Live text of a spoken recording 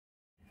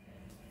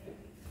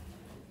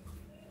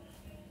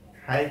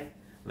Hi,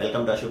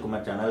 welcome to Ashok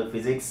Kumar channel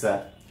Physics.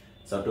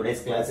 So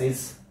today's class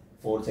is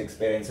force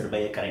experienced by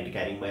a current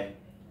carrying wire.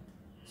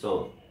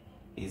 So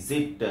is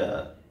it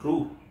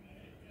true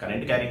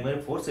current carrying wire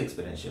force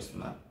experience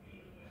chestunda?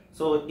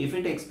 So if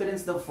it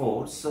experience the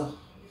force,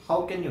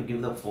 how can you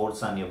give the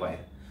force on your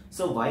wire?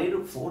 So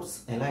wire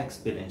force ela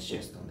experience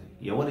chestundi?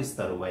 Evaru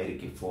istaru wire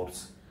ki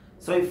force?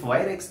 So if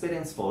wire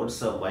experience force,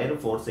 wire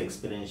force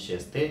experience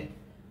cheste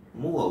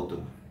move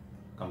avutundi.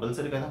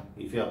 Compulsory kada?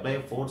 If you apply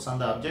a force on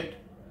the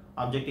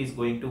object is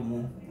going to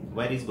move,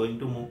 wire is going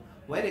to move,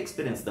 wire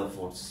experience the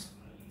force.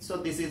 So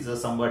this is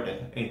somewhat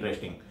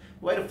interesting.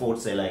 Wire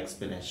force ela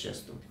experience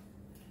chestundi?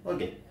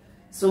 Okay.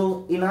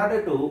 So in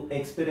order to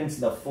experience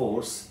the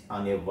force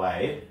on a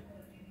wire,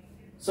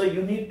 so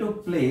you need to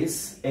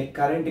place a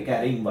current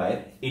carrying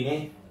wire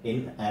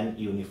in an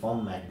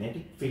uniform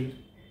magnetic field.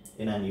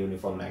 In an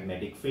uniform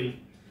magnetic field.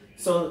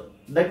 So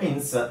that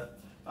means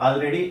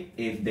already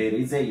if there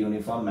is a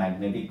uniform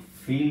magnetic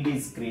field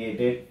is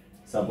created,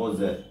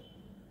 suppose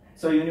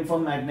so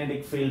uniform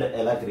magnetic field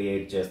ela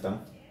create chestam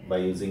by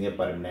using a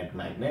permanent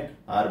magnet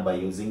or by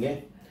using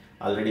a,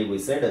 already we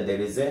said there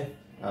is a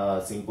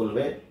simple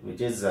way which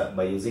is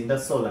by using the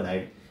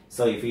solenoid.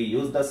 So if you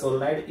use the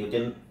solenoid you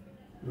can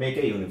make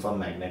a uniform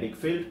magnetic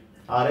field,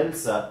 or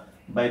else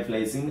by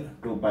placing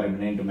two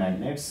permanent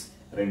magnets,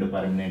 rendu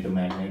permanent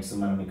magnets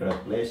manam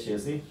ikkada place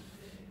chesi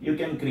you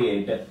can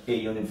create a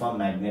uniform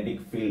magnetic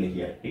field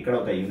here.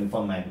 Ikkada oka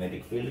uniform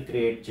magnetic field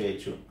create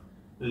cheyachu,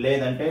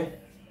 ledante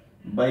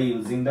by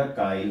using the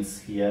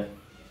coils here.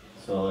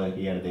 So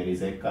here there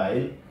is a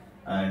coil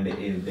and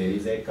if there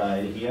is a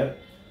coil here,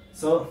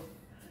 so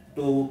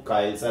two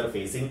coils are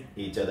facing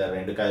each other,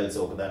 rendu coils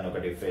okadani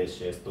okati face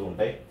chestu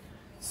untayi.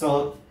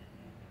 So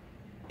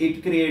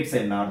it creates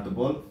a north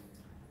pole.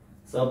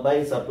 So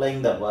by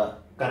supplying the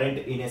current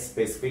in a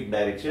specific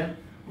direction,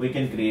 we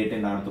can create a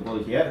north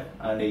pole here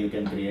and you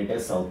can create a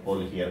south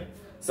pole here.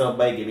 So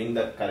by giving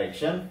the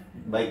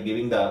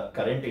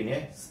current in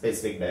a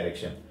specific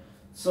direction.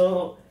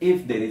 So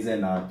if there is a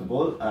north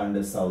pole and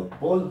a south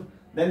pole,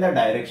 then the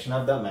direction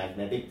of the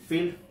magnetic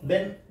field,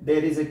 then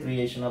there is a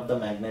creation of the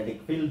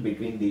magnetic field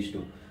between these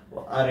two.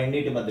 ఆ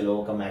రెండింటి మధ్యలో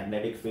ఒక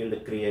magnetic field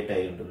create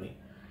అయి ఉంటుంది.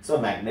 So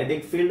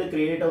magnetic field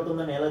create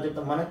అవుతుందని ఎలా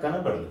చెప్తాం? మనకు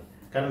కనపడదు,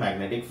 కానీ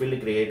మ్యాగ్నెటిక్ ఫీల్డ్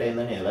క్రియేట్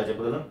అయిందని ఎలా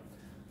చెప్పగలం?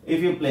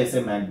 If you place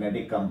a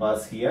magnetic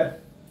compass here,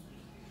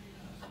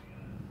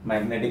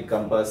 magnetic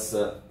compass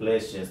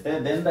place చేస్తే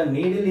then the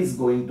needle is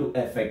going to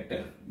effect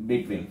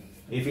between.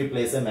 If you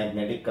place a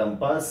magnetic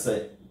compass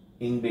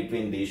in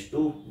between these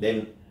two,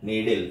 then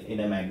needle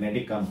in a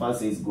magnetic compass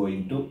is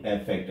going to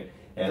effect.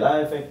 ఎలా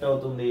effect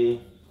అవుతుంది?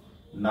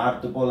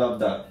 North pole of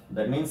the,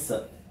 that means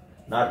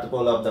north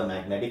pole of the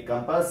magnetic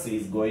compass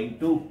is going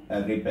to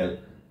repel.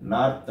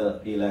 North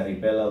ila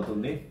repel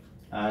avutundi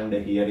and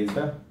here is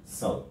the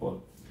south pole.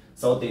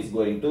 South is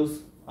going to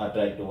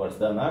attract towards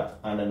the north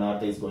and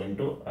north is going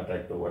to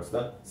attract towards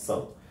the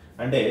south.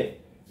 And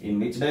in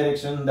which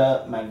direction the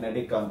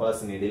magnetic compass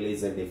needle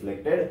is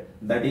deflected,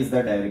 that is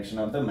the direction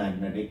of the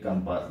magnetic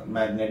compass,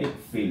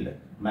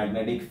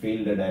 magnetic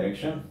field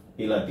direction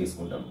ila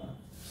తీసుకుంటాం.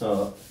 So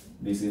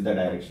this is the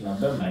direction of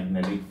the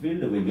magnetic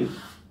field we will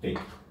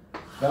take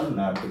from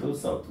north to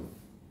south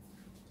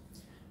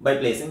by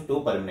placing two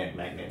permanent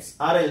magnets,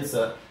 or else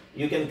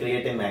you can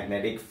create a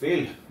magnetic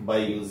field by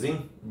using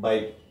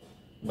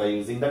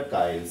the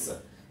coils.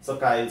 So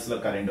coils lo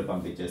current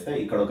పంపించేస్తే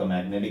ఇక్కడ ఒక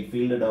magnetic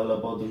field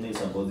develop అవుతుంది.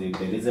 Suppose if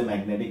there is a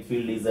magnetic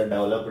field is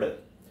developed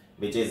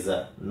which is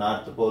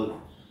north pole,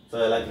 so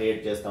ఎలా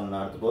create చేస్తాం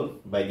north pole?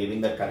 By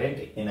giving the current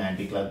in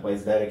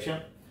anti-clockwise direction,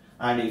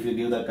 and if you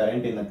give the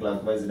current in the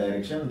clockwise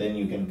direction, then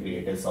you can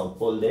create a south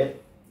pole there.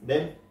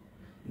 Then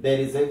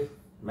there is a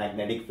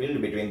magnetic field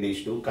between these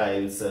two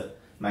coils.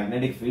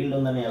 Magnetic field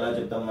undani ela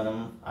cheptam manam?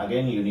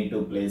 Again you need to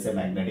place a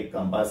magnetic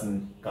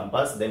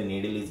compass, then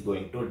needle is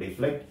going to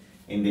deflect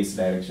in this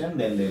direction,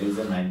 then there is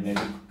a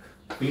magnetic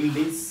field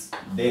is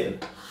there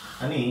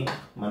ani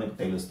manaku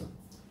telustundi.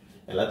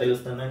 Ela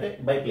telustundi ante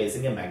by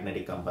placing a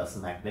magnetic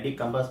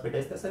compass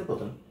peteste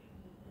saripotundi,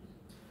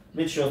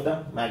 which shows the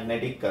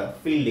magnetic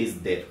field is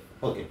there.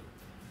 Okay.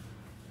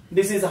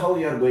 This is how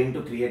you are going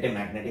to create a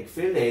magnetic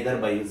field, either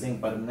by using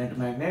permanent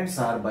magnets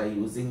or by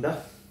using the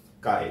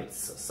coils,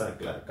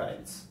 circular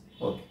coils.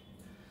 Okay.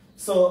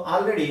 So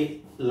already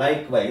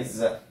likewise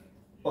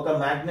oka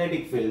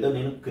magnetic field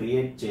nenu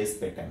create chesi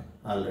pettanu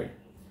already.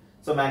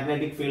 So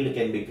magnetic field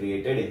can be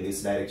created in this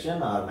direction,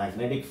 or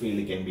magnetic field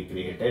can be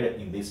created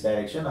in this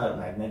direction, or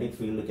magnetic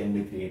field can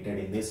be created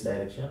in this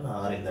direction,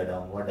 or in the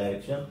downward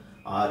direction,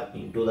 or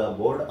into the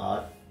board, or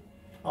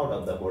out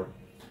of the board.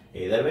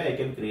 Either way I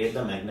can create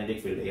the magnetic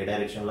field. A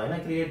direction lo aina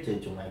create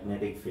cheyachu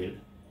magnetic field.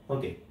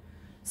 Okay.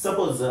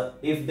 Suppose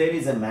if there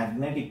is a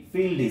magnetic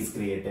field is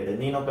created,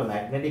 nenu oka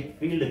magnetic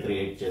field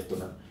create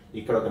chestunnanu.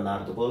 Ikkada oka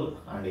north pole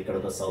and ikkada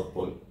oka south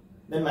pole.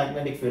 Then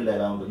magnetic field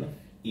ela untundi?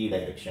 E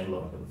direction lo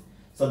untundi.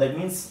 So that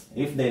means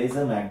if there is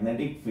a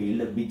magnetic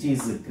field which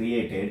is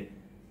created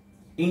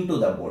into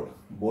the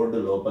board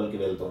lopaliki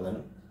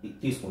veltundani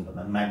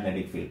తీసుకుంటున్నాను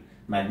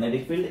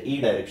magnetic field e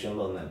direction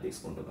lo undani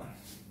తీసుకుంటున్నాను.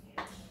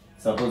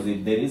 Suppose if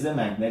there is a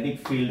magnetic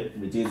field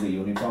which is a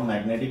uniform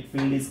magnetic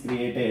field is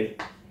created,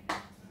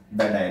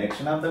 the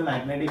direction of the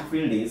magnetic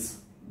field is,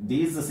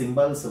 these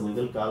symbols we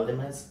will call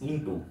them as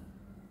into.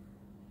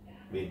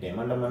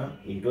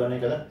 Into ane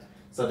kada.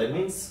 So that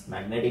means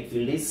magnetic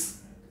field is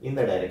in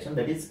the direction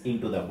that is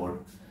into the board.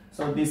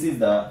 So this is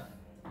the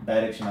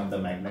direction of the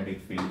magnetic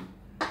field.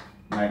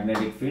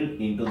 Magnetic field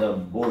into the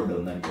board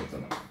undani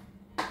cheptunna.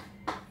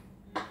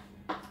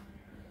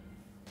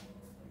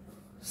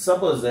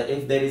 Suppose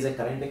if there is a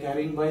current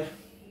carrying wire,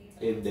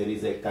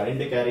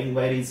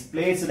 is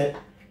placed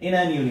in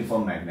an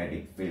uniform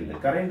magnetic field.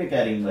 Current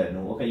carrying wire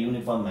nu oka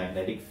uniform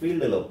magnetic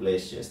field lo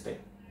place cheste.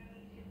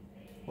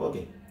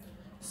 Okay.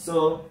 So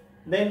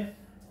then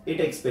it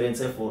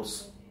experiences a force.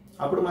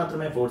 అప్పుడు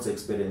మాత్రమే force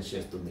experience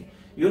చేస్తుంది.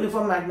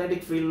 Uniform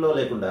magnetic field లో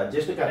లేకుండా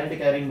just current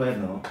carrying wire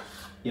ను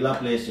ఇలా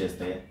place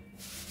చేస్తే,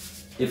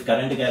 if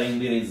current carrying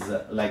wire is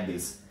like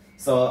this,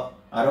 so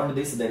around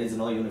this there is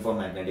no uniform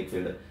magnetic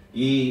field.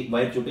 ఈ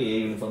wire చుట్టూ ఏ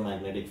యూనిఫామ్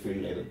మ్యాగ్నెటిక్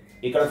ఫీల్డ్ లేదు.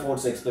 ఇక్కడ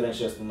ఫోర్స్ ఎక్స్పీరియన్స్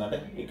చేస్తుందంటే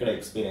ఇక్కడ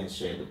ఎక్స్పీరియన్స్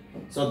చేయదు.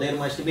 So there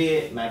must be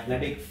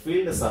magnetic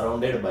field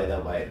surrounded by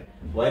the wire.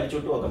 Wire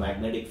చుట్టూ ఒక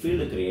magnetic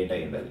field create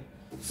అయి ఉండాలి.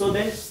 So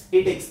then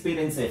it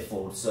experience A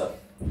force.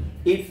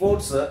 ఈ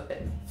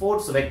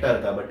ఫోర్స్ వెక్టర్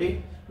కాబట్టి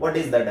what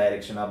is the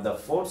direction of the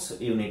force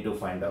you need to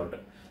find out.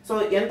 So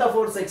ఎంత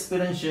force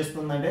experience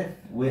చేస్తుందంటే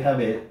we have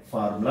a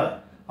formula.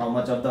 How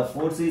much of the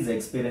force is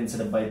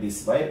experienced by this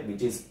wire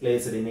which is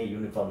placed in a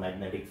uniform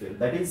magnetic field,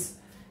 that is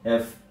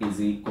F is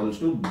equals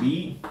to B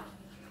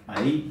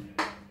I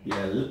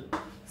L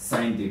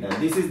sin theta.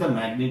 This is the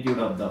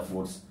magnitude of the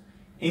force.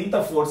 ఇంత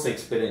force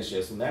experience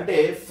చేస్తుంది అంటే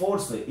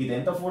force ఇది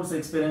ఎంత force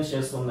experience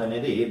చేస్తుంది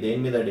అనేది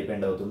దేని మీద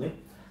depend అవుతుంది.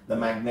 The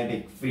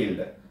magnetic field,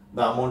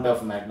 the amount of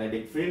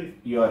magnetic field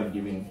you are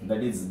giving,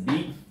 that is B,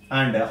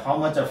 and how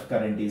much of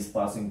current is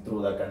passing through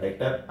the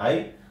conductor I,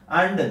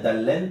 and the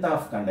length of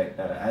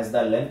conductor. As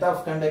the length of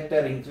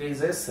conductor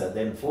increases,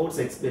 then force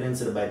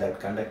experienced by that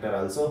conductor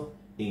also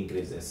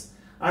increases,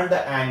 and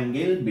the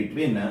angle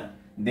between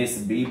this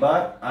B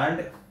bar and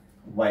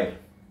wire,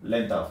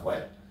 length of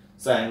wire.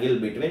 So angle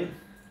between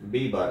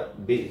B bar,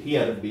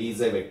 here B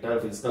is a vector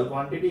physical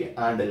quantity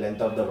and the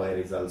length of the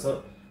wire is also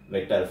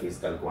vector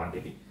physical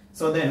quantity.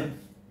 So then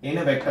in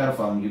a vector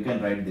form you can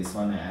write this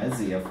one as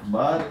F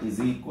bar is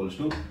equals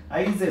to,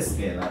 I is a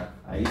scalar,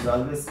 I is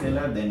always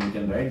scalar, then you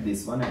can write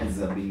this one as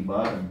a B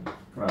bar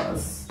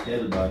cross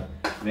L bar,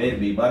 where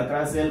B bar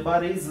cross L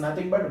bar is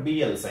nothing but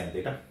BL sin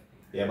theta.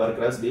 A bar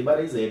cross B bar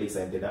is AB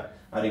sin theta,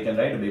 or you can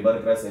write B bar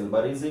cross L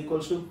bar is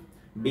equals to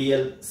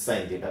BL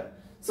sin theta.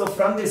 So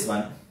from this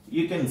one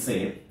you can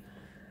say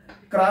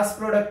cross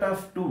product of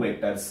two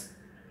vectors.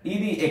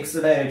 ఇది x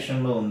direction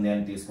లో ఉంది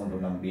అని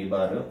తీసుకుంటున్నాం B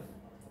bar,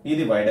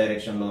 ఇది y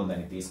direction లో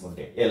ఉందని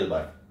తీసుకుంటే L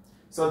bar.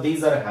 So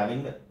these are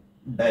having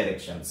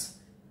directions.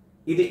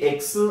 ఇది x,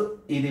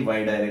 ఇది y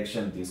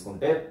డైరెక్షన్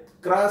తీసుకుంటే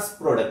క్రాస్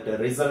ప్రొడక్ట్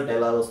రిజల్ట్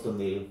ఎలా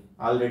వస్తుంది?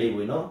 Already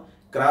we know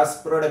cross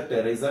product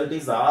result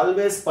is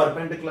always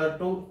perpendicular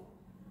to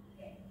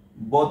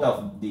both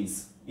of these.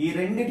 ఈ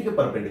రెండింటికి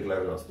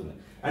పర్పెండిక్యులర్ గా వస్తుంది.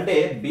 అంటే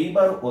B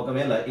బార్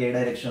ఒకవేళ ఏ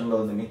డైరెక్షన్ లో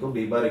ఉంది మీకు,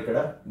 B బార్ ఇక్కడ,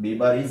 B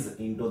bar is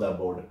into the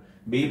board,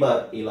 B bar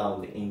ఇలా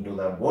ఉంది into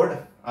the board,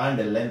 and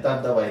length of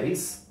the wire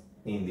is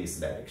in this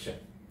direction.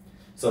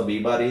 So B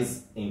bar is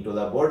into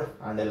the board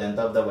and the length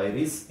of the wire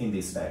is in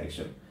this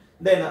direction.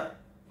 Then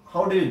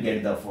how do you get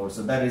the force?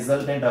 The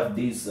resultant of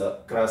this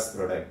cross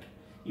product,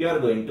 you are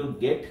going to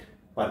get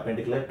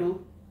perpendicular to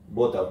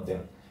both of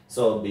them.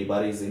 So B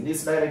bar is in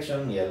this direction,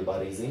 L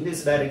bar is in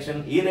this direction.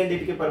 ఈ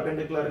రెండిటికి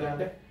perpendicular గా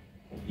అంటే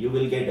you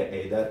will get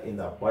either in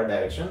the upward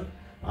direction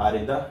or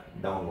in the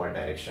downward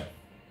direction.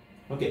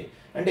 Okay,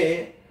 అంటే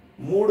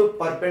మూడు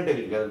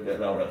perpendicular గా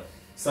రావడం.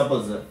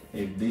 Suppose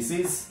if this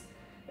is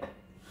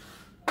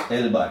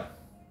L bar,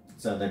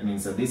 so that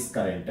means this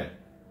current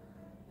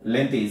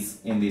length is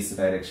in this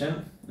direction,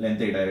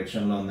 length ఈ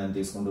direction లో ఉందని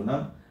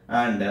తీసుకుంటున్నాం,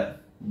 and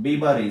B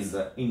bar is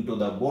into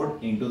the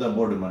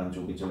board మనం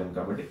చూపించలేం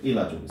కాబట్టి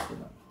ఇలా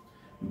చూపిస్తున్నాం.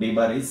 B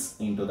bar is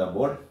into the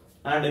board,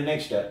 and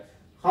next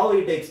how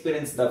it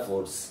experience the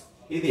force.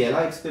 ఇది ఎలా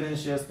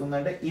ఎక్స్పీరియన్స్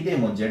చేస్తుందంటే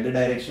ఇదేమో Z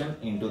direction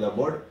into the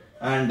board,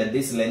 and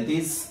this length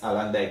is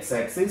along the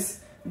x-axis.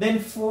 Then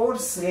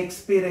force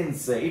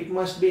experience, it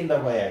must be in the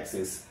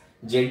y-axis.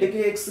 Z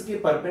ki x ki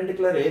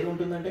perpendicular ఏది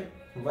ఉంటుందంటే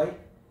y.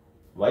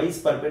 Y is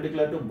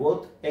perpendicular to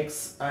both x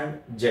and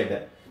Z.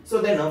 So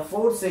then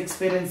force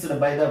experienced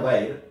by the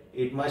wire,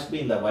 it must be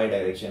in the y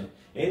direction.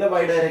 In the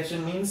y direction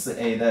means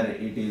either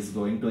it is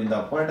going to in the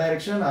upward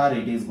direction or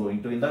it is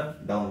going to in the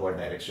downward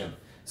direction.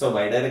 So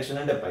y direction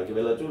అంటే పైకి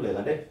వెళ్ళొచ్చు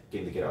లేదంటే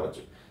కిందికి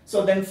రావచ్చు. So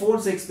then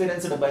force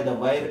experienced by the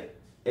wire,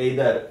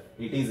 either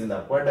it is in the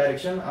upward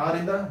direction or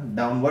in the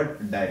downward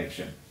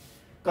direction.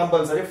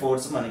 Compulsory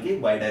force మనకి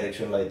y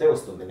direction లో అయితే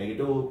వస్తుంది.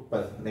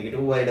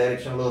 నెగిటివ్ y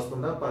డైరెక్షన్ లో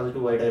వస్తుందా,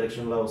 పాజిటివ్ y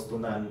డైరెక్షన్ లో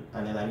వస్తుందా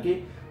అనే దానికి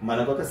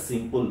మనకు ఒక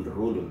సింపుల్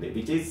రూల్ ఉంది,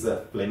 which is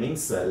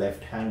Fleming's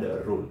left hand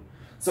rule.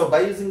 So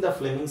by using the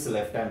Fleming's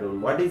left hand rule,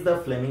 what is the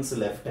Fleming's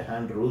left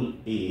hand rule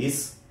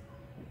is,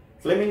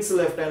 Fleming's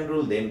left hand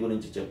rule దేని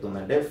గురించి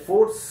చెప్తుందంటే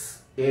ఫోర్స్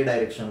ఏ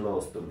డైరెక్షన్ లో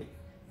వస్తుంది,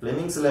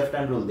 ఫ్లెమింగ్స్ లెఫ్ట్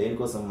హ్యాండ్ రూల్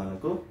దేనికోసం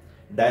మనకు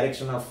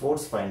direction of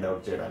force find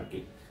out చేయడానికి.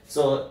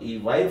 So ఈ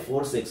wire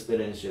force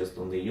experience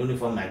చేస్తుంది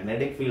యూనిఫామ్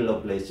మ్యాగ్నెటిక్ ఫీల్డ్ లో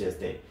ప్లేస్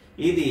చేస్తే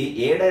ఇది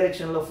ఏ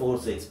డైరెక్షన్ లో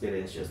ఫోర్స్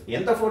ఎక్స్పీరియన్స్ చేస్తుంది.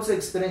 ఎంత ఫోర్స్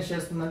ఎక్స్పీరియన్స్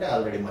చేస్తుందంటే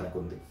ఆల్రెడీ మనకు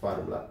ఉంది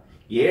ఫార్ములా.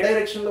 ఏ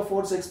డైరెక్షన్ లో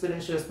ఫోర్స్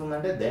ఎక్స్పీరియన్స్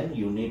చేస్తుందంటే then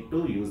you need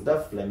to use the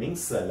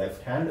Fleming's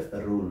left hand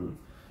rule.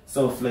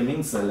 So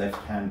Fleming's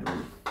left hand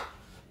rule.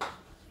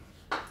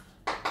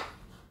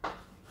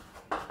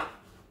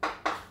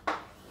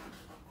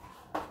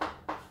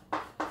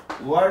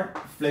 What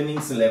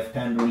Fleming's left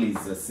hand rule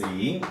is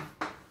saying,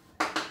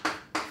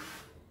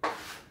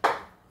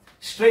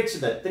 stretch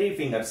the three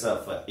fingers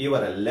of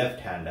your left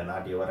hand,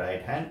 not your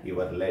right hand,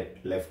 your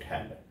left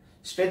hand.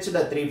 Stretch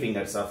the three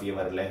fingers of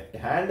your left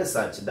hand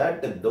such that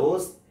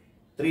those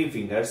three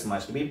fingers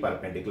must be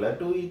perpendicular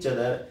to each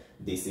other.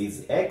 This is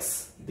X,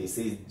 this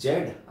is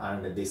Z,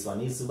 and this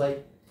one is Y.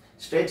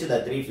 Stretch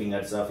the three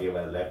fingers of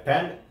your left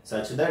hand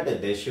such that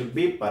they should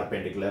be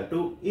perpendicular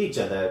to each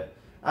other.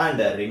 And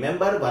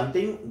remember one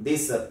thing,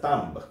 this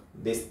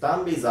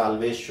thumb is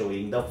always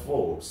showing the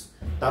force.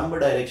 Thumb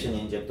direction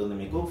ఏం చెప్తుంది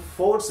మీకు,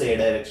 force ఏ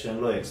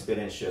direction లో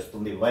experience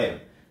చేస్తుంది wire.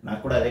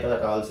 నాకు కూడా అదే కదా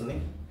కావాల్సింది.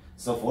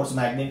 సో ఫోర్స్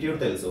magnitude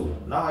తెలుసు.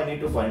 Now I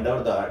need to find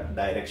out the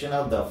direction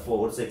of the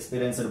force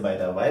experienced by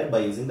the wire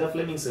by using the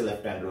Fleming's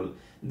left hand rule.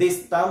 This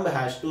thumb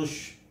has to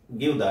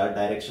give the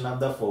direction of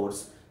the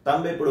force.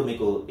 Thumb ఎప్పుడు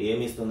మీకు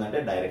ఏమి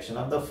ఇస్తుందంటే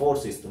direction of the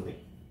force ఇస్తుంది.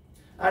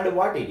 And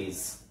what it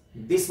is?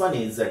 This one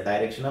is the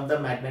direction of the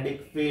magnetic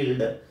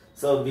field.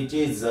 So which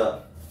is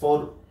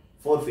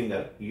forefinger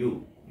U.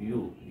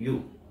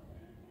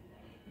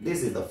 This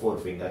is the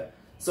forefinger.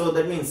 So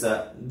that means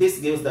this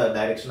gives the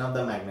direction of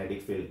the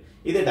magnetic field.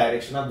 This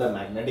direction of the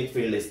magnetic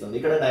field istundi.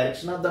 Ikkada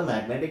direction of the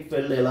magnetic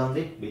field ela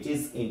undi, which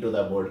is into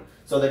the board.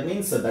 So that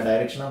means the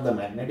direction of the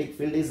magnetic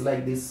field is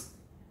like this,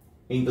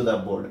 into the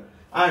board.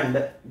 And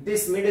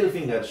this middle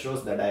finger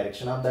shows the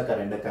direction of the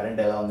current. The current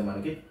ela undi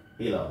manaki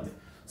ila undi.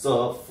 So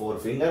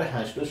forefinger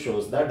has to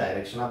shows the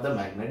direction of the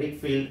magnetic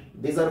field.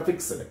 These are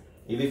fixed.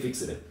 Ivi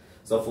fixed.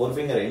 So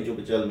forefinger em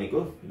chupichavali meeku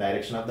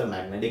direction of the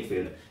magnetic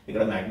field.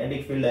 Ikkada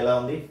magnetic field ela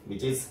undi,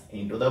 which is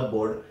into the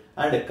board,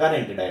 and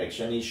current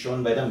direction is shown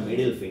by the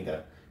middle finger.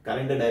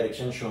 Current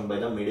direction shown by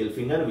the middle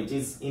finger, which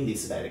is in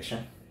this direction.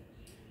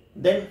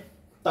 Then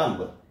thumb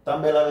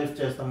ela lift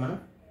chestam manam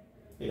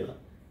ila.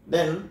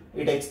 Then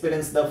it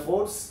experiences the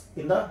force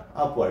in the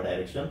upward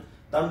direction.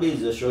 Thumb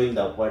is showing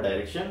the upward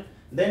direction.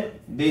 Then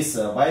this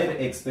wire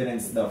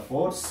experiences the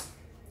force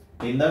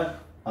in the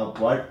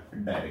upward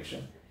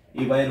direction.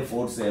 ఈ wire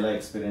force ఎలా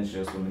experience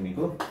చేస్తుంది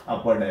మీకు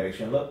upward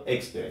direction లో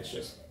experience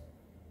చేస్తుంది.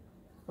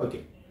 Okay,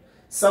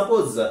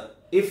 suppose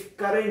if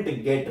current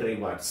get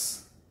reverse,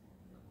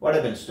 what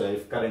happens to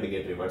if current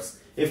get reverse?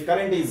 If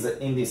current is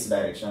in this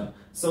direction,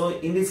 so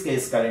in this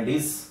case current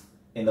is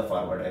in the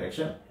forward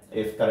direction.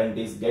 If current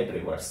is get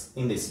reverse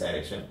in this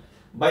direction,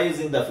 by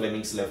using the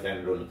Fleming's left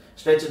hand rule,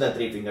 stretch the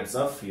three fingers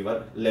of your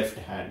left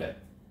hand.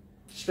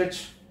 Stretch.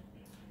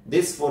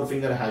 This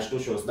forefinger has to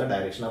shows the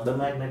direction of the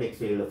magnetic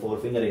field.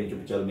 Forefinger em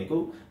chupichalu meeku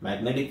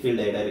magnetic field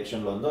A direction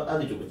లో ఉందో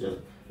అది చూపించాలి.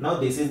 Now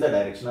this is the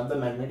direction of the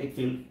magnetic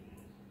field.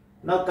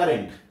 Now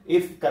current,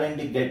 if current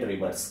get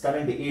reverse,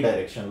 current ఈ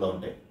direction లో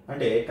ఉంటే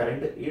అంటే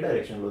current ఈ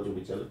direction లో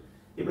చూపించాలి.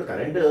 ఇప్పుడు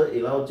కరెంట్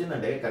ఇలా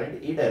వచ్చిందంటే కరెంట్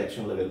ఈ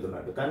డైరెక్షన్ లో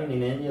వెళ్తున్నట్టు, కానీ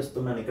నేను ఏం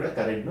చేస్తున్నాను ఇక్కడ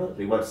కరెంట్ ను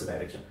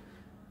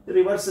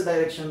రివర్స్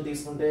డైరెక్షన్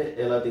తీసుకుంటే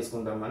ఎలా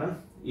తీసుకుంటాం మనం,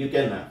 you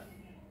can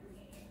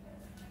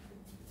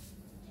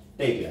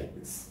take like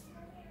this.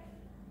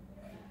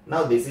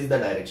 Now this is the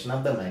direction of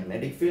the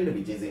magnetic field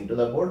which is into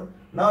the board.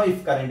 Now if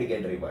current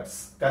get reverse,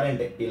 current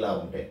ila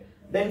unte,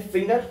 then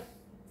finger,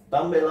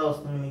 thumb ela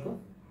vastundi meeku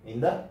in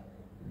the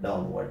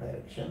downward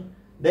direction.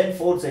 Then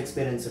force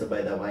experienced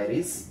by the wire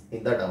is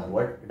in the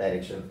downward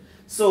direction.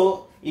 So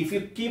if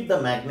you keep the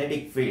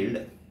magnetic field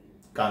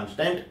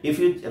constant, if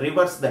you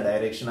reverse the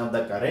direction of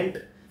the current,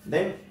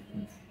 then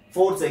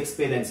force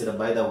experienced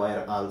by the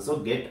wire also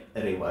get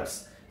reverse.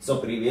 So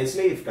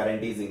previously if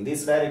current is in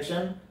this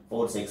direction,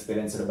 force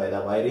experienced by the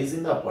wire is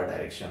in the upward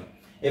direction.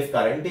 If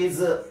current is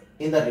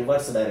in the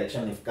reverse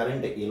direction, if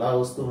current ila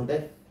vastu unte,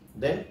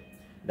 then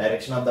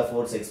direction of the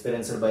force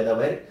experienced by the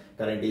wire,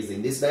 current is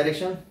in this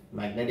direction,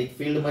 magnetic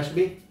field must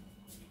be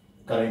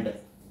current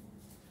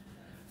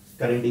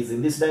is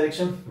in this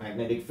direction,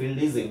 magnetic field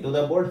is into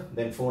the board,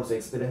 then force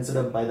experienced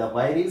by the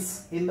wire is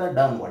in the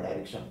downward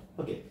direction.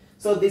 Okay,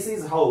 so this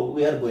is how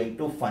we are going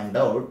to find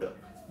out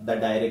the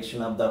direction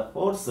of the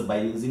force by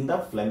using the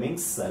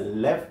Fleming's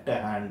left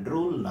hand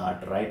rule, not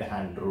right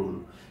hand rule.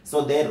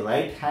 So their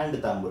right hand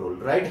thumb rule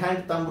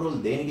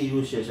దేనికి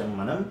use చేసాం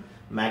మనం,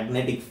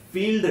 magnetic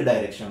field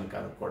direction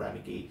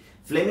కనుక్కోవడానికి.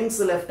 Fleming's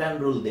left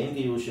hand rule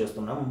దేనికి use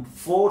చేస్తున్నాం,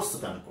 force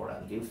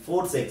కనుక్కోవడానికి.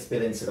 Force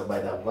experienced by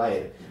the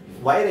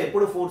wire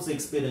ఎప్పుడు force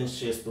experience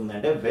చేస్తుంది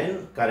అంటే when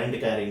current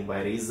carrying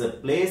wire is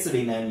placed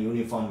in an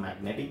uniform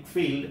magnetic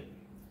field.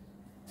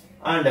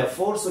 And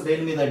force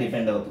దేని మీద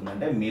డిపెండ్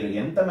అవుతుందంటే మీరు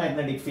ఎంత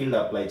మ్యాగ్నెటిక్ ఫీల్డ్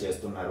అప్లై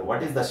చేస్తున్నారు,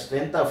 what is the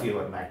strength of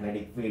your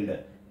magnetic field,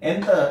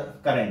 ఎంత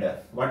current,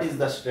 what is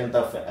the strength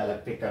of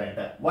electric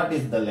current, what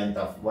is the length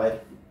of wire.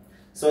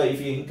 So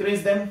if you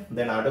increase them,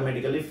 then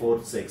automatically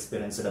force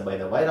experienced by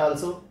the wire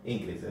also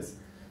increases.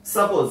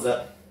 Suppose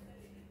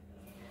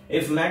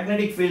if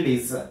magnetic field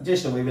is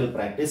just we will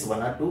practice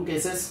 1 or 2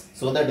 cases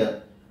so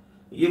that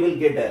you will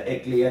get a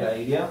clear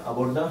idea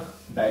about the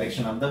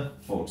direction of the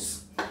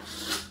force.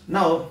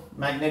 Now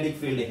magnetic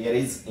field here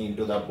is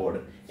into the board.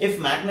 If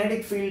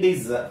magnetic field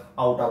is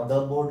out of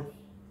the board,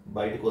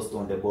 బయటకు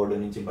వస్తుంటే board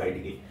నుంచి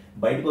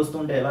బయటకు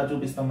వస్తుంటే ఎలా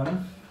చూపిస్తాం మనం,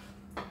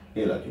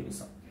 ఇలా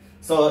చూపిస్తాం.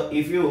 So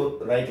if you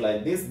write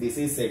like this, this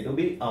is said to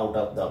be out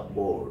of the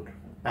board.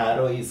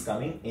 Arrow is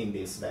coming in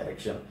this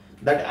direction.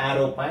 That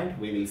arrow point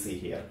we will see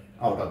here,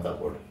 out of the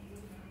board.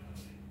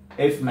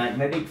 If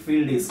magnetic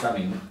field is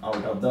coming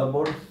out of the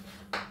board,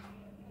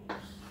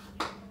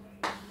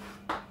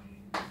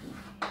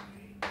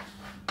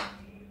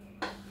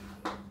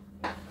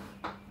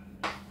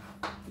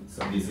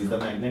 so this is the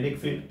magnetic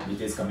field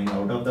which is coming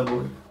out of the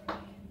board.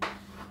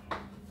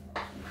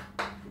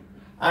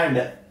 And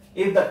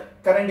if the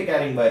current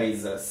carrying wire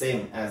is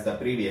same as the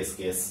previous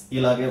case,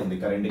 ilage undi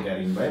current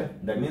carrying wire,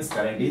 that means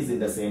current is in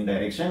the same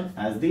direction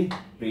as the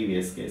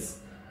previous case.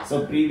 So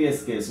previous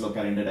case lo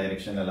current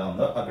direction ela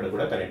undo akkada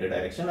kuda current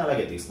direction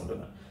alage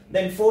teeskuntunna.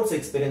 Then force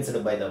experienced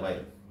by the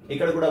wire,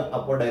 ikkada kuda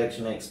upward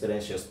direction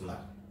experience chestunda,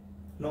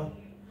 no,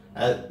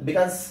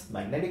 because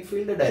magnetic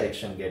field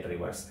direction get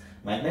reverse.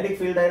 Magnetic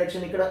field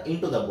direction ikkada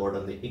into the board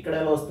undi, ikkada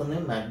ela vastundi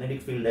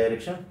magnetic field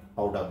direction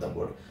out of the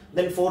board.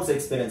 Then force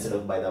experienced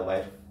by the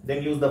wire, then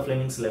use the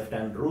Fleming's left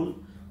hand rule.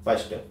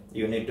 First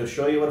you need to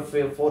show your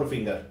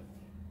forefinger,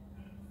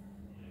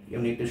 you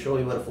need to show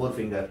your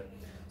forefinger.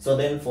 So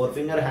then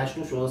forefinger has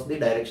to show us the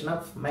direction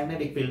of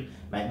magnetic field.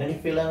 Magnetic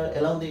field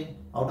ela undi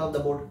out of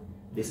the board,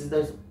 this is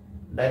the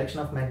direction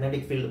of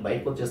magnetic field,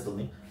 బయటకు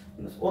వచ్చేస్తుంది.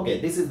 Okay,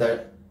 this is the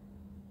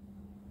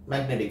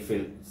magnetic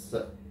field, so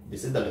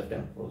this is the left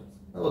hand,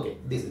 okay,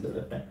 this is the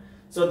left hand.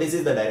 So this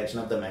is the direction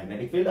of the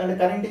magnetic field and the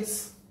current is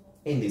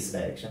in this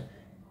direction.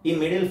 In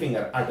middle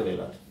finger అటు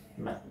వెళ్ళాలి,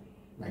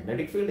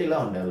 magnetic field ఇలా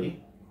ఉండాలి,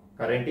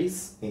 current is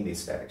in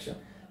this direction.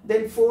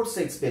 Then force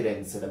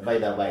experienced by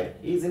the wire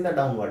is in the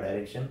downward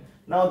direction.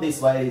 Now this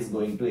wire is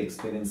going to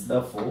experience the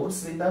force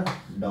in the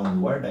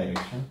downward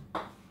direction.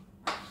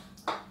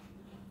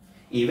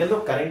 Even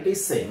though current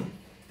is same,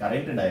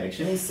 current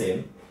direction is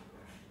same,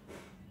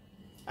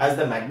 as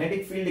the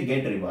magnetic field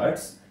get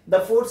reverse,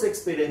 the force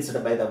experienced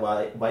by the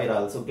wire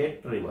also get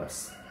reverse.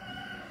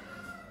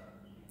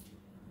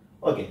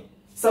 Okay,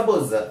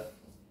 suppose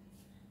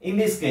in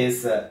this case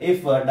if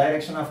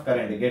direction of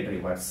current get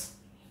reverse,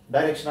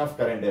 direction of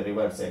current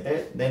reverse అయితే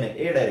then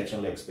a direction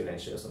లో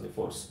experience చేస్తుంది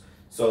force.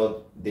 So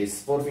this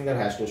forefinger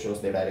has to show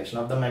the direction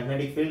of the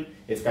magnetic field.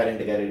 If current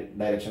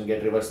direction get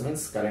reverse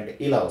means current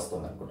ఇలా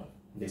వస్తుంది అనుకుంటాం,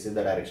 this is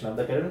the direction of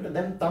the current,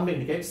 then thumb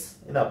indicates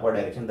in the upward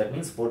direction, that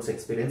means force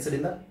experienced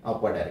in the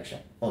upward direction.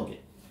 Okay,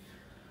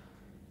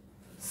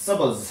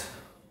 suppose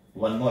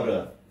one more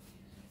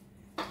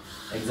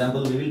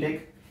example we will take.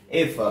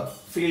 If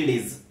field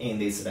is in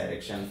this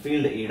direction,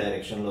 field e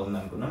direction lo undi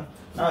anukunnam,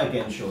 now I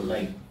can show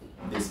like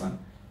this one.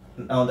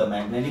 Now the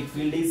magnetic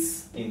field is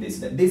in this,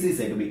 this is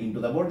said to be into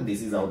the board,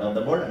 this is out of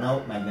the board. Now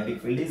magnetic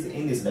field is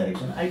in this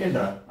direction, I can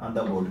draw on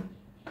the board.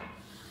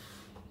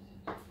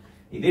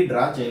 ఇది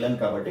draw చేయలేం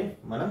కాబట్టి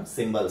మనం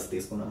symbols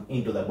తీసుకున్నాం,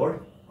 into the board,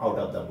 out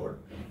of the board.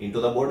 Into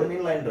the board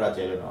నేను line draw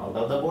చేయలేను, out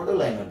of the board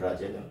line draw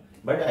చేయలేను,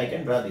 but I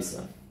can draw this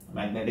one.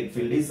 Magnetic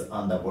field is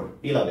on the board,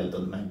 ఇలా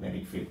వెళ్తుంది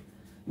magnetic field.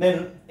 Then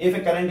if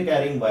a current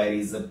carrying wire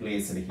is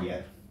placed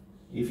here,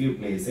 if you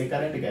place a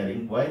current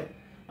carrying wire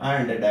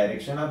and the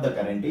direction of the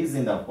current is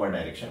in the upward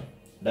direction,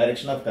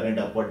 direction of current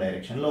upward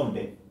direction lo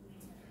unte,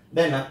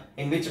 then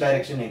in which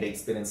direction it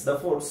experience the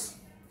force.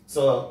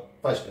 So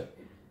first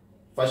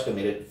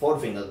మీరు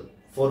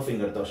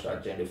forefinger తో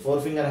start చేయండి.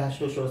 Forefinger has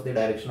to show the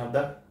direction of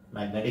the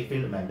magnetic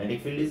field. Magnetic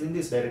field is in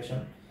this direction,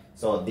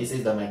 so this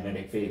is the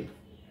magnetic field.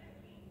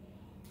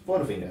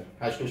 Forefinger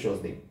has to show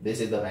this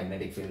is the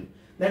magnetic field.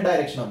 Then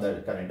direction of the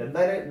current, and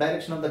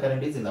direction of the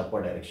current is in the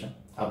upward direction.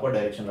 Upward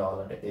direction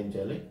రావాలంటే ఏం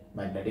చేయాలి,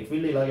 magnetic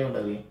field ఇలాగే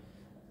ఉండాలి,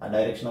 a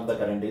direction of the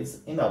current is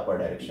in the upward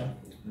direction.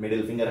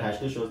 Middle finger has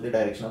to show the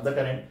direction of the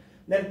current.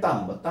 Then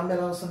thumb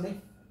ఎలా వస్తుంది,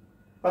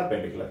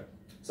 perpendicular,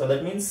 so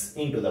that means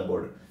into the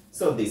board.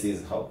 So this is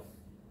how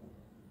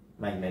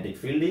magnetic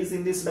field is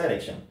in this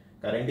direction,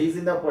 current is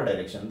in the upward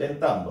direction, then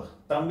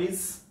thumb is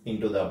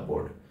into the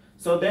board.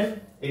 So then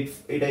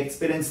it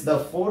experiences the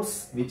force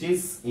which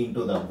is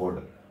into the board.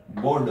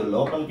 Board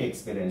లోపలికి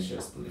experience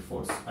చేస్తుంది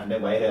force, అంటే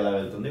wire ఎలా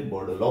వెళ్తుంది,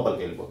 board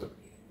లోపలికి వెళ్ళిపోతుంది.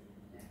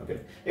 Okay,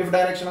 if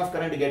direction of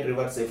current get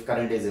reverse, if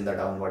current is in the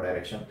downward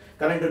direction,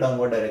 current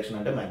downward direction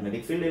అంటే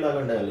magnetic field ఇలాగ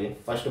ఉండాలి.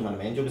 ఫస్ట్ మనం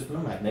ఏం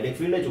చూపిస్తున్నాం, మ్యాగ్నెటిక్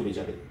ఫీల్డే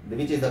చూపించాలి,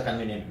 which is the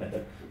convenient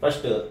method.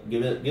 First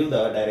give the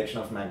direction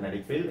of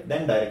magnetic field,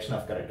 then direction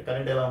of current.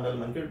 Current ఎలా ఉండాలి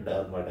మనకి,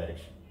 downward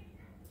direction,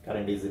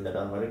 current is in the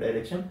downward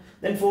direction,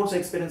 then force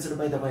experienced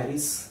by the wire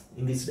is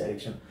in this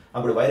direction.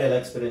 అప్పుడు wire ఎలా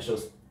experience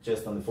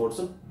చేస్తుంది, force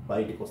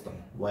బయటికి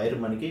వస్తుంది, wire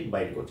మనకి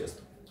బయటకు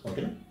వచ్చేస్తుంది.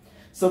 ఓకేనా,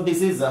 so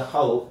this is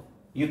how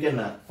you can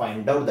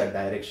find out the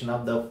direction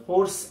of the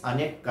force on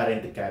a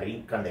current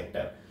carrying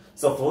conductor.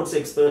 So force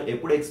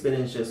ఎప్పుడు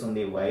ఎక్స్పీరియన్స్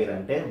చేస్తుంది వైర్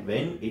అంటే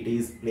when it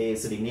is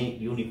placed in a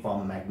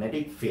uniform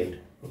magnetic field.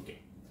 Okay,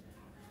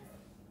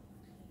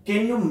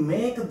 can you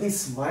make this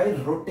wire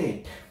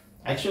rotate?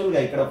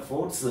 యాక్చువల్గా ఇక్కడ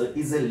force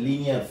is a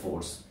linear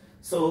force.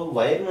 So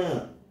వైర్ను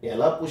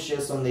ఎలా push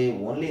చేస్తుంది?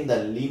 Only in the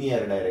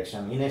linear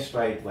direction, in a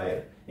straight wire,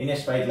 in a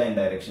straight line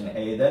direction.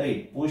 Either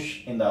it push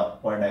in the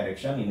upward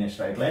direction in a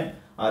straight line,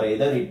 or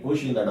either it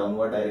push in the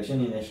downward direction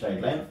in a straight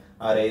line,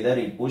 or either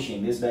it push in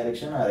this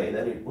direction, or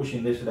either it push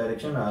in this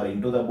direction, or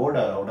into the board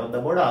or out of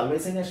the board,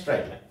 always in a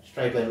straight line.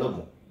 Straight line lo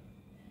move.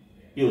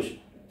 Use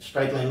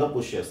straight line lo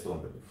push chestu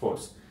untundi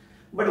force.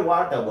 But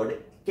what about,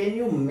 can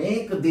you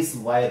make this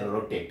wire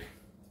rotate?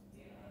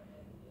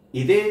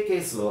 ఇదే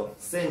కేసులో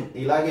same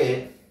ఇలాగే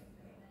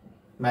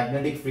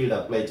magnetic field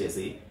apply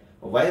చేసి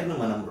వైర్ను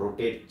మనం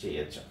rotate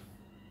చేయొచ్చు.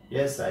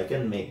 Yes, I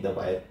can make the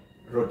wire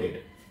rotate.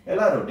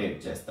 ఎలా rotate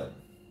చేస్తారు?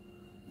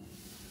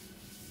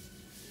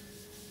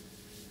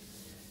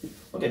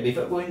 Okay,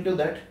 before going to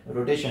that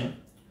rotation,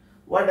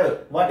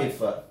 what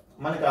if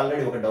మనకు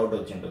already ఒక డౌట్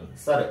వచ్చి ఉంటుంది.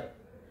 సరే,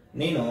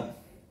 నేను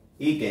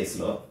ఈ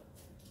కేసులో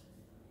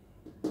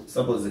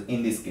సపోజ్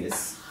ఇన్ దిస్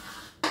కేస్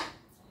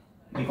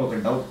మీకు ఒక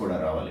డౌట్ కూడా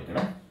రావాలి ఇక్కడ.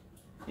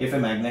 If a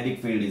magnetic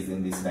field is in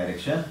this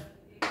direction,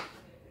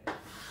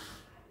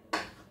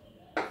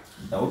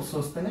 doubts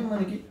వస్తేనే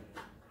మనకి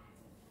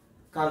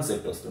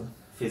కాన్సెప్ట్ వస్తుంది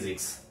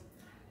ఫిజిక్స్.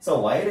 సో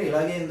వైర్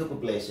ఇలాగే ఎందుకు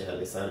ప్లేస్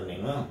చేయాలి సార్?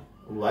 నేను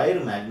వైర్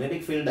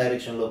మ్యాగ్నెటిక్ ఫీల్డ్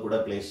డైరెక్షన్లో కూడా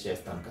ప్లేస్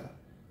చేస్తాను కదా.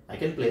 ఐ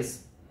కెన్ ప్లేస్,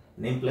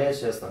 నేను ప్లేస్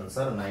చేస్తాను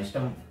సార్, నా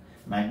ఇష్టం.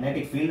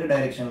 మ్యాగ్నెటిక్ ఫీల్డ్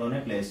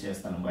డైరెక్షన్లోనే ప్లేస్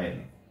చేస్తాను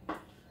వైర్ని.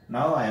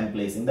 Now I'm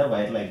placing the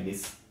wire like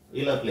this.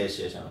 ఇలా ప్లేస్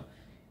చేశాను.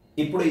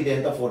 ఇప్పుడు ఇది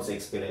ఎంత ఫోర్స్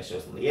ఎక్స్పీరియన్స్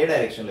చేస్తుంది? ఏ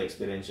డైరెక్షన్లో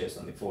ఎక్స్పీరియన్స్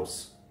చేస్తుంది force?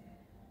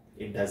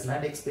 It does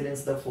not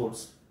experience the force.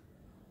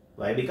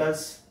 Why?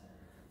 Because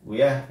we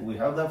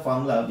have the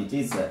formula which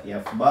is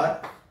F bar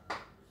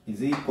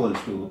is equals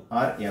to,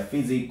 or F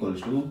is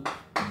equals to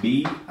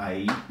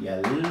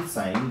BIL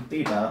sin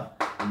theta,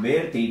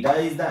 where theta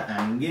is the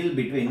angle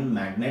between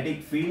magnetic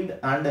field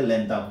and the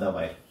length of the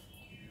wire.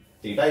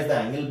 Theta is the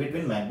angle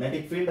between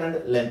magnetic field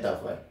and length of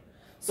wire.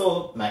 So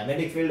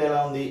magnetic field ఎలా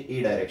ఉంది? ఈ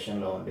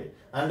direction లో ఉంది,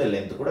 and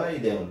length కూడా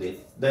ఇదే ఉంది.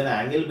 Then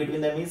angle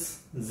between them is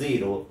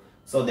 0.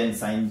 So then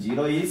sin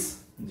 0 is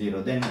 0.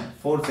 Then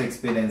force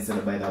experienced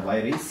by the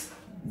wire is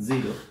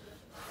 0.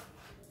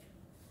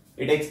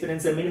 It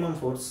experiences a minimum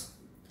force.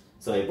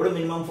 So ఎప్పుడు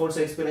minimum force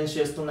experience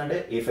చేస్తుందంటే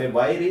if a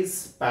wire is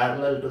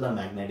parallel to the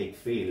magnetic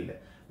field.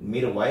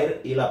 మీరు wire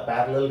ఇలా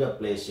parallel గా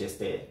place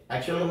చేస్తే,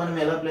 యాక్చువల్గా మనం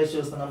ఎలా place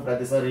చేస్తున్నాం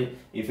ప్రతిసారి?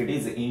 if it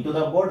is into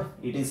the board,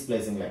 it is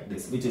placing like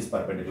this, which is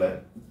perpendicular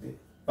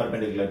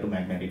to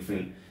magnetic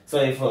field. So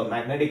if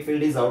magnetic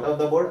field is out of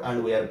the board and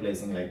we are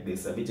placing like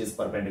this, which is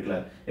perpendicular.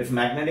 If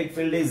magnetic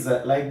field is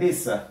like this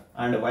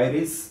and wire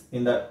is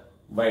in the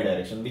y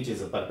direction, which is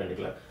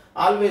perpendicular,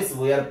 always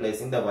we are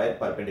placing the wire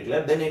perpendicular.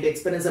 Then it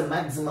experiences a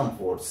maximum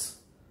force,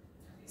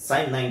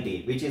 sin 90,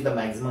 which is the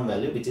maximum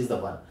value, which is the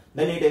 1.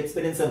 Then it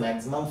experiences a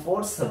maximum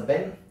force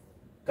when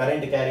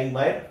current carrying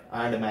wire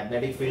and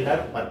magnetic field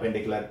are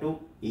perpendicular to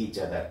each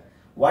other.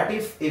 What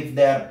if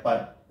they are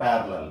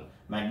parallel?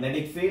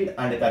 Magnetic field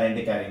and current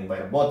carrying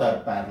wire both are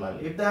parallel.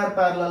 If they are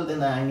parallel, then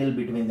the angle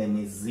between them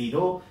is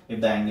 0. If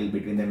the angle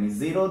between them is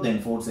 0, then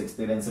force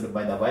experienced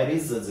by the wire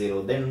is 0.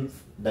 Then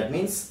that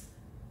means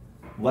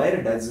wire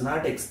does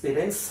not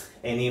experience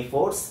any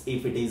force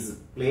if it is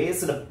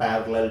placed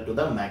parallel to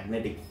the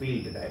magnetic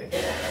field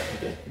direction.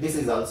 Okay, this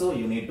is also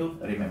you need to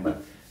remember.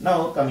 Now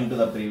coming to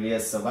the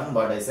previous one,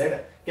 what I said,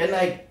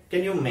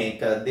 can you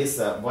make this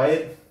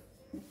wire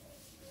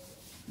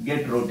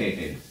get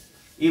rotated?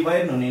 ఈ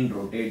wire ను నేను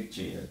rotate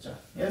చేయొచ్చా?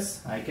 Yes,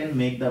 I can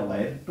make the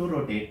wire to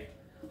rotate.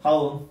 How?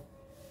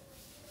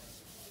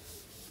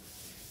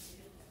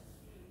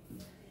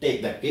 Take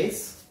the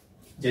case,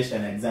 just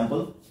an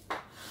example.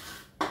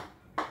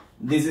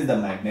 This is the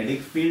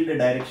magnetic field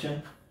direction.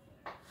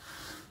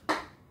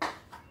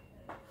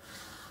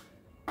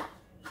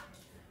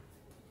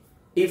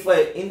 If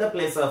I, in the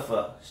place of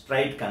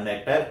straight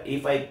conductor,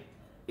 if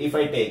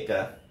I take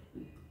a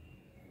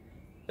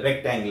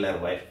rectangular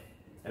wire,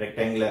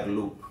 rectangular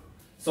loop.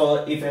 So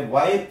if a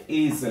wire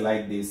is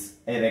like this,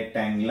 a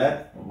rectangular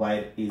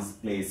wire is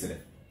placed.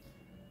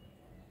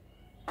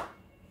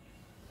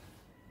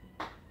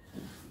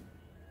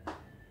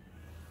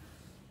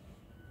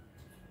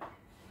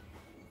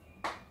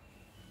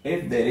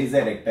 If there is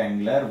a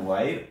rectangular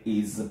wire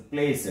is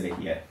placed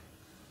here,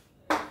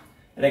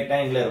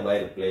 rectangular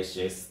wire placed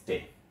cheste,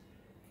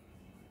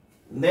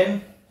 then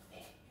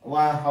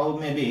how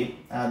maybe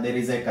there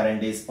is a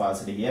current is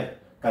passed here,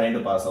 current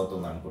pass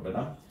అవుతుంది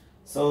అనుకుంటున్నాం.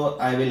 So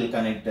I will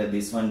connect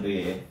this one to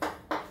a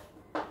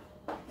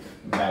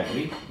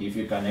battery. If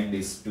you connect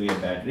this to a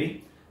battery,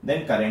 then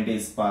current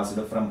is passed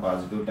from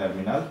positive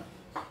terminal,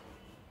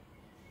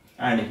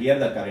 and here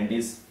the current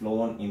is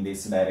flown in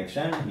this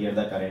direction, here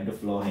the current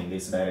flown in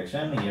this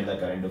direction, here the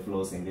current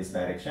flows in this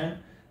direction,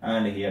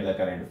 and here the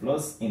current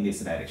flows in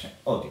this direction.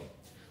 Okay,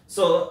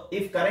 so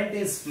if current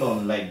is flown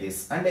like this,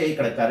 and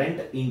ikkada current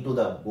into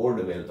the board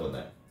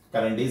వెళ్తుంది,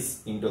 current is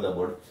into the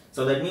board.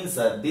 So that means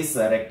this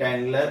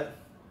rectangular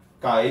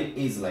coil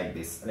is like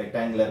this.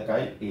 Rectangular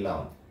coil ila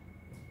undi,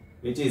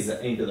 which is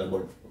into the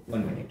board.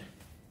 1 minute.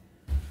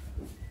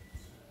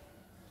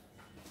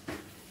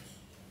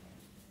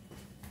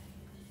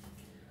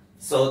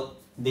 So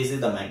this is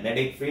the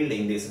magnetic field.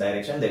 In this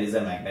direction there is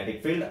a magnetic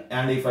field,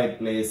 and if I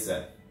place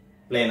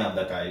plane of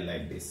the coil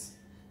like this,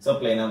 so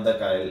plane of the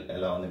coil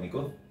ela undi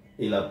meeku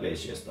ila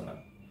place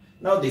chestunnanu.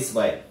 Now this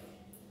wire,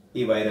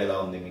 ee wire ela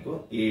undi meeku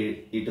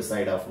iటు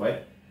side of wire,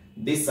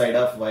 this side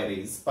of wire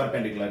is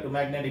perpendicular to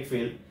magnetic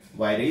field.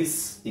 Wire is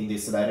in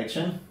this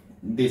direction,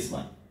 this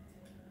one,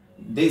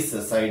 this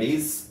side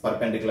is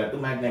perpendicular to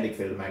magnetic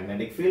field.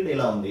 Magnetic field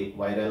ila undi,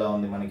 wire ela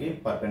undi maniki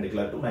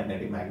perpendicular to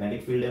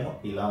magnetic field emo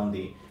ila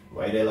undi,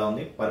 wire ela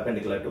undi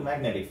perpendicular to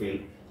magnetic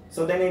field.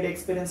 So then it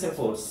experiences a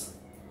force.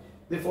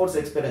 The force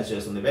experience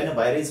chestundi. When a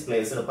wire is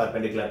placed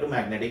perpendicular to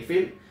magnetic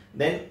field,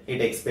 then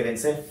it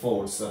experiences a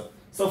force.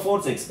 So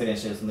force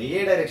experience chestundi.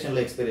 A direction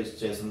లో experience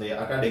చేస్తుంది?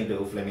 According to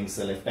Fleming's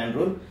left hand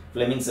rule.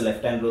 Fleming's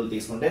left hand rule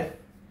తీసుకుంటే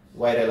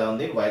wire ఎలా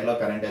ఉంది, wire లో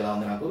current ఎలా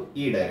ఉంది, నాకు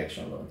ఈ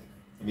డైరెక్షన్ లో ఉంది,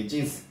 which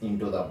is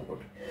into the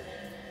board,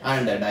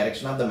 and the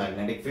direction of the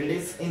magnetic field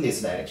is in this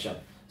direction.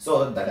 So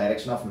the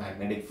direction of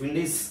magnetic field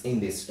is in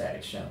this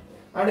direction,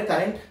 and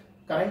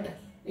current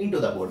into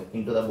the board.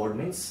 Into the board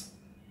means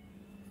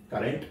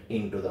current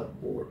into the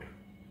board.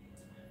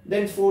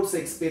 Then force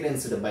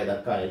experienced by the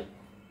coil,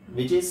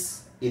 which is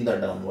in the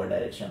downward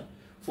direction.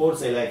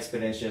 Force ela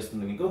experience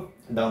chestundi meeku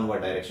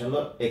downward direction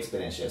lo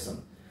experience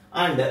chestundi.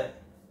 And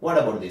what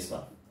about this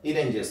one?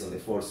 Idem chestundi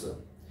force.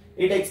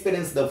 It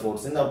experiences the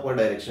force in the upward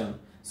direction.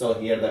 So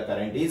here the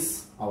current is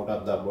out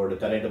of the board.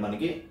 Current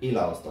maniki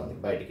ila vastundi,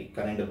 bayatiki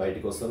current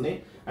bayatiki vastundi,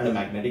 and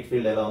magnetic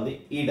field ela undi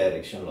ee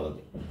direction lo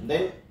undi.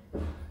 Then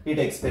it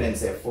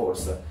experiences a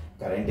force.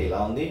 Current ila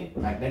undi,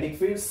 magnetic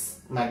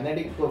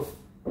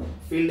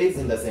field is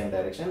in the same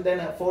direction. Then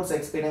a force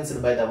experienced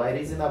by the wire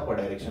is in the upward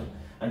direction,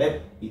 and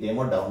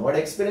idemo downward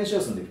experience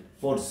chestundi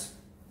force.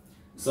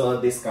 So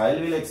this coil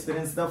will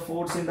experience the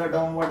force in the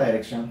downward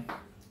direction.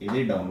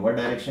 Idi downward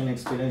direction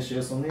experience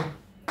chestundi,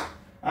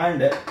 and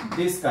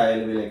this coil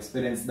will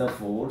experience the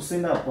force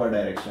in the upward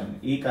direction.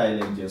 Ee coil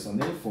em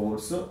chestundi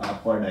force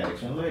upward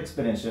direction lo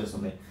experience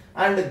chestundi,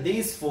 and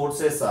these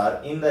forces are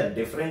in the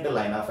different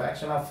line of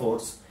action of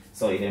force.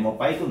 So idemo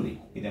paiki undi,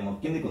 idemo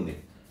kindiki undi.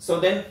 So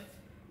then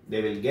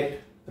they will get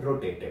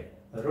rotate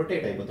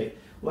అయిపోతాయి.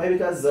 Why?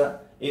 Because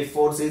if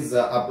force is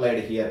applied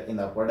here in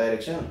the upward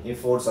direction, if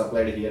force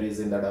applied here is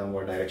in the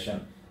downward direction,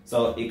 so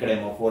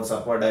ఇక్కడేమో force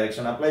upward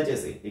direction apply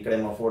చేసి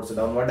ఇక్కడేమో force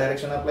downward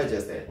direction apply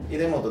చేస్తే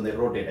ఇదేమవుతుంది,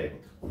 rotate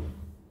అయిపోతుంది.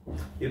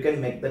 You can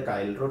make the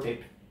coil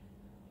rotate.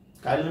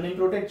 Coil నేను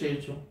rotate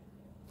చేయొచ్చు.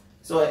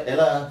 So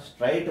ఎలా?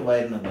 Straight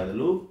wire ను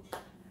బదులు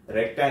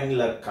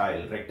రెక్టాంగులర్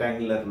కాయిల్,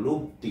 రెక్టాంగులర్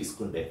లూప్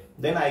తీసుకుంటే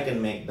then I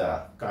can make the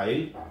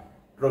coil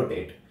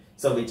rotate.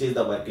 So which is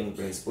the working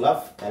principle of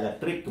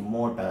electric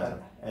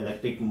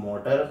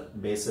motor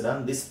based on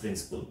this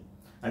principle.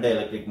 And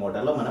electric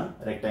motor lo manam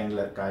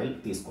rectangular coil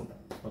తీసుకుంటాం.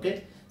 Okay,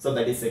 so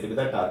that is said to be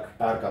the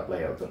torque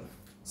apply అవుతుంది.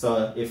 So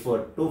if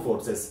two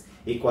forces,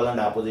 equal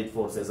and opposite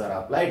forces are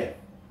applied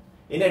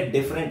in a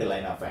different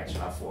line of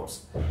action of force,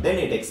 then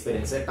it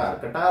experiences a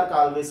torque. Torque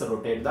always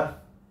rotate the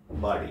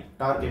body.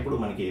 Torque ఎప్పుడు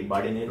మనకి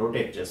బాడీని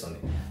rotate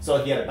చేస్తుంది. So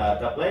here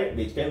torque applied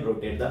which can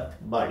rotate the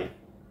body.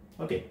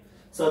 Okay,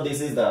 so this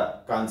is the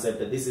concept,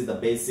 this is the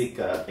basic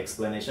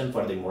explanation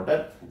for the motor.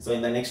 So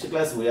in the next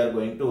class we are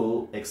going to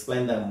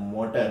explain the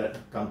motor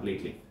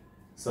completely.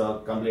 So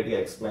completely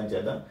explain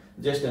చేద్దాం.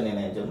 Just నేను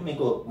ఏం చెప్తాను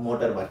మీకు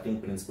motor working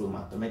principle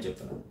మాత్రమే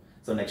చెప్తున్నాను.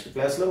 So next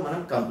class లో మనం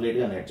complete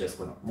గా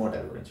నేర్చేసుకున్నాం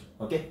మోటార్ గురించి.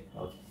 Okay,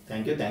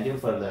 thank you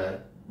for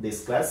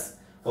this class.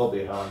 Hope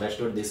you have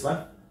understood this one.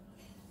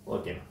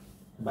 Okay,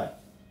 bye.